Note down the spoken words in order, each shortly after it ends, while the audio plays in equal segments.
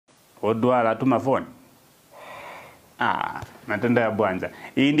Odwala tuma phone. Matenda ya bwanja.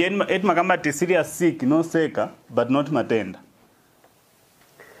 Indian et makamba serious sick, no seka, but not matenda.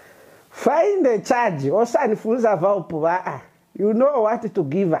 Find a charge. Osan funza vaupuwa. You know what to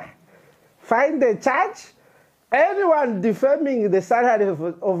give her. Find a charge. Anyone defaming the salary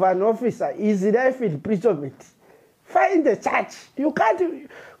of an officer is life imprisonment. Find a charge. You can't.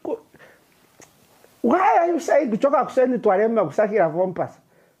 Why are you saying kuchoka kuseni tuarema kusakira vompas?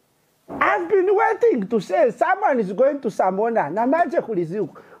 I've been waiting to say someone is going to Samona. Namaje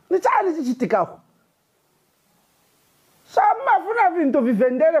kuliziku. Nichani chichitikako. Sama funa vinto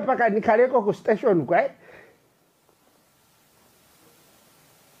vivendele paka nikaleko ku station kwa.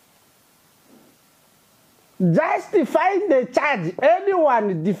 Just find the charge.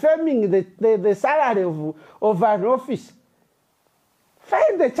 Anyone defaming the salary of an office.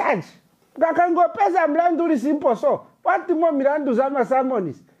 Find the charge. Kakango pesa mlandu simple so. What more mirandu zama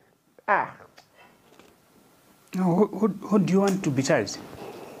summons? Who do you want to be charged?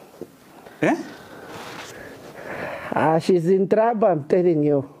 Eh? She's in trouble, I'm telling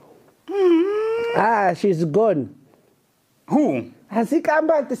you. She's gone. Who?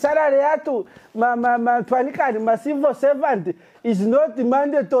 Asikamba the salary yatu ma civil servant is not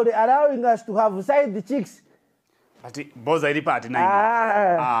mandatory allowing us to have side chicks. But boza ili party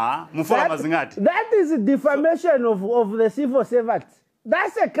na mufala mazingati. That is defamation of the civil servant.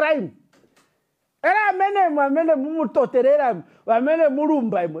 That's a crime. You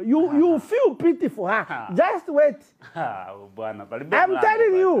feel pity for her. Just wait. I'm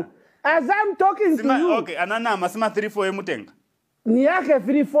telling you, as I'm talking to you. Okay, anana masima 3-4 mutenga. Niyake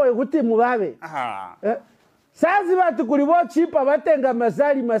 3-4 kuti mubabe. Sazi watu kuliwo chipa watenga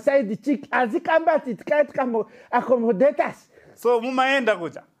mazali masaidi chiki. Azikamba titikati kama accommodators. So mumaenda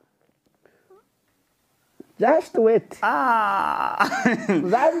kuja. Just wait.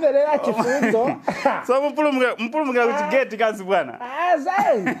 Zambelela chifundo. So mpulumuka kuchigeti kazi bwana.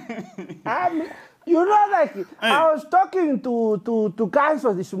 You know, like I was talking to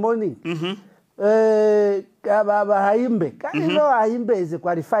council this morning. Haimbe. You know Haimbe is a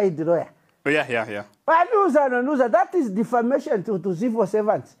qualified lawyer. Yeah. That is defamation to civil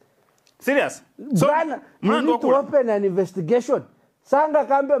servants. Serious? So we need to open an investigation. Sanga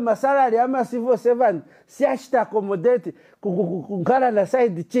kambe masalari ama civil servant siashita accommodate kukala na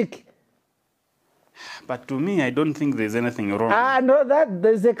side chick. But to me, I don't think there's anything wrong. No,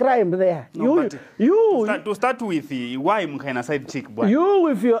 there's a crime there. No, to start with, why mkaina side chick, boy? You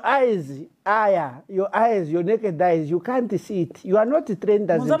with your eyes, your naked eyes, you can't see it. You are not trained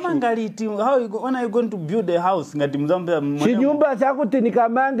as a when are you going to build a house? Chinyumba chakuti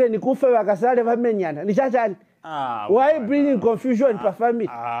nikamange nikufe wakasale vamenyana. Nichachani. Why bringing confusion per family?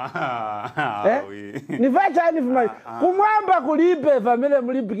 Nifachani fuma kumwamba kulipe family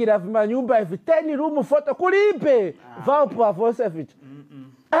mlipikira fuma nyumba if 10 room photo kulipe vaupo for service.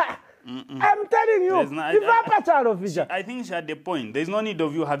 I'm telling you, I think she had the point. There's no need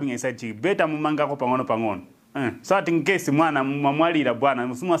of you having a side chick. Better mumanga ko pangono. So in case mwana mamwalira bwana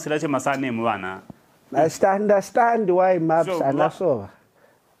musuma silache masane mwana. I understand why maps are not so.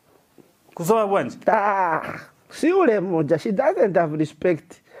 Kusowa bwanje. She doesn't have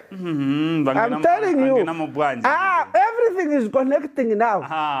respect. I'm telling you. Everything is connecting now.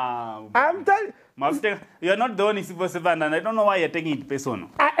 I'm telling you. You're not the only civil servant, and I don't know why you're taking it personal.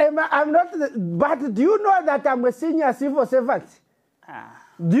 I'm not. But do you know that I'm a senior civil servant?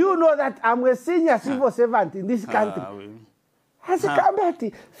 Do you know that I'm a senior civil servant in this country? As a combat,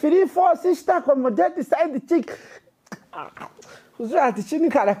 3-4 sister accommodate side chick. Uzati chini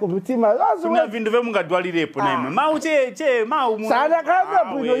kala kumutima. Kuna vindu vya munga dwali repo na ime. Sana kama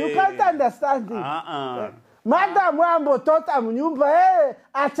puno, you can't understand it. Mada mwambo tota mnyumba,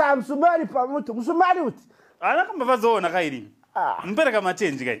 acha msumari pa mtu. Msumari uti. Kama vazo na kairi. Mpere kama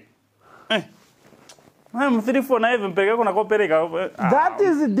change kai. Mthirifo na hivi mpere kuna kopereka. That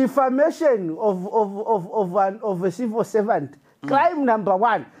is defamation of a civil servant. Crime number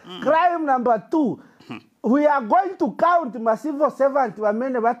 1. Crime number 2. We are going to count my civil servant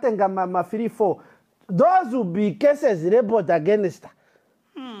wamene watenga mama 3-4. Those will be cases labeled against her.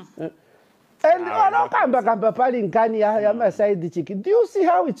 And kamba pali nkani ya ma side chicken. Do you see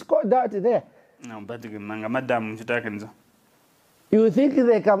how it's called out there? No, but madam chitakenza. You think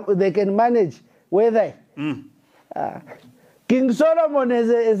they can manage whether King Solomon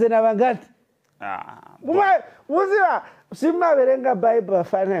is in Avangati? Sima verenga Bible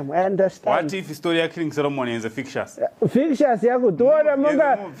fanem. I understand. What if historia King Solomon is a fictitious? Fictitious yaku. Tuona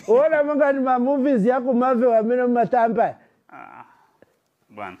munga ni ma movies yaku mave wa meno matamba.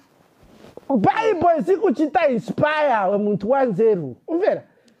 Bwana. Bible siku chita inspire wa muntu wanzeru. Umvera?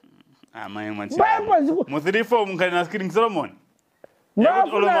 Amaye mwachi. Mu 3-4 mkali na King Solomon.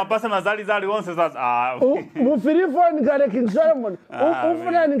 Olo mapasa mazali zali wonse sasa. Mu 3-4 nikale King Solomon.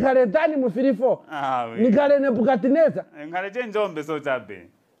 Ufuna nikale tani mu 3-4. Nikale Nebukadnezar. Ngale Njombe so chabe.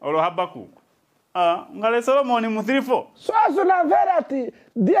 Olo Habaku. Ngale Solomon mu 3-4. So na verity,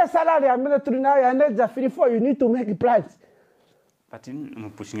 dear salary ya military now ya neja 3-4, you need to make plans. But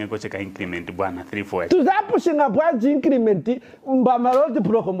pushing go check increment bwana 3-4. Tuzapushing bwana increment mbama road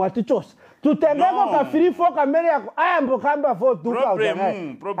block mwati chose. Tutengeko ka 3-4 kamera yako ayambo kamba for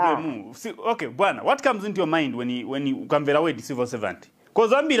 2000. Problem. Okay, bwana, what comes into your mind when you ukamvera we civil servant?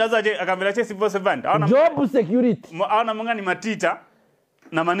 Cause ambira zaje akamvera che civil servant. Job security. Aona munga ni matita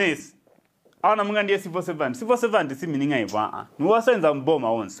na manesi. Aona munga ndiye civil servant. Civil servant si meaning aiva. Nuwasenza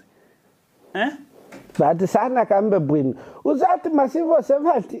mboma onse. But sana kambe bwini. Uzati civil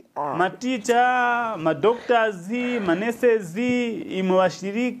servant. Matita, madoctors, maneses,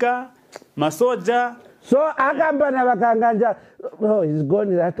 imewashirika, masoja. So akamba na bakanganja. Oh, he's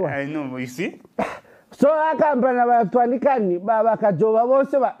gone that one. I know, you see? So akamba na batwanikani bakajoba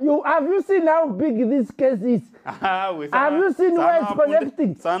bose ba. Have you seen how big this case is? Have you seen where it's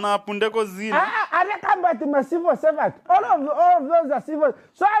connecting? Sana pundeko zina. Akamba ti civil servant. All of those are civil.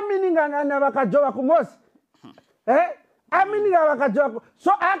 So meaning na bakajoba kumosi. Meaning bakajoba.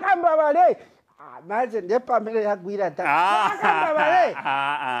 So akamba bale. Imagine the family agwira ta. Akamba bale.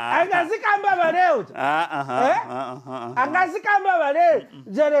 Angasikamba bale. Angasikamba bale.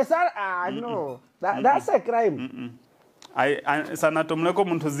 Jerusalem. No. That's a crime. Sana tomleko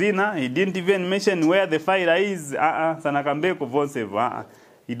muntu zina, he didn't even mention where the fire is. Sana kambeko vonse.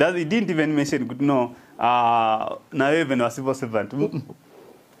 He didn't even mention good no. Na even was civil servant.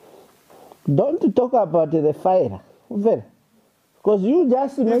 Don't talk about the fire. Because you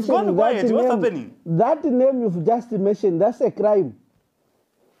just mentioned that name. What's happening? That name you've just mentioned, that's a crime.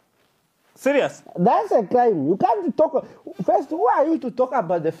 Serious? That's a crime. You can't talk. First, who are you to talk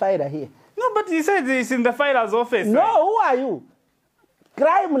about the fire here? No, but he said it's in the filer's office. No, right? Who are you?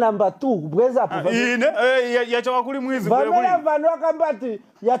 Crime number 2. Bweza yachoka kuli mwizi. Vamela vanwa kambati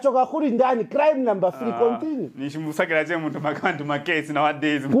yachoka kuli ndani. Crime number 3. Continue. Nishimusakira che muntu makantu makesi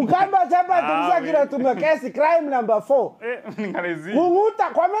nowadays. Kukamba chapa tumusakira tumakesi. Crime number 4. Nikarezi. Kumuta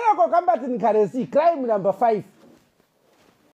kwa mena kwa kambati nikarezi. Crime number 5.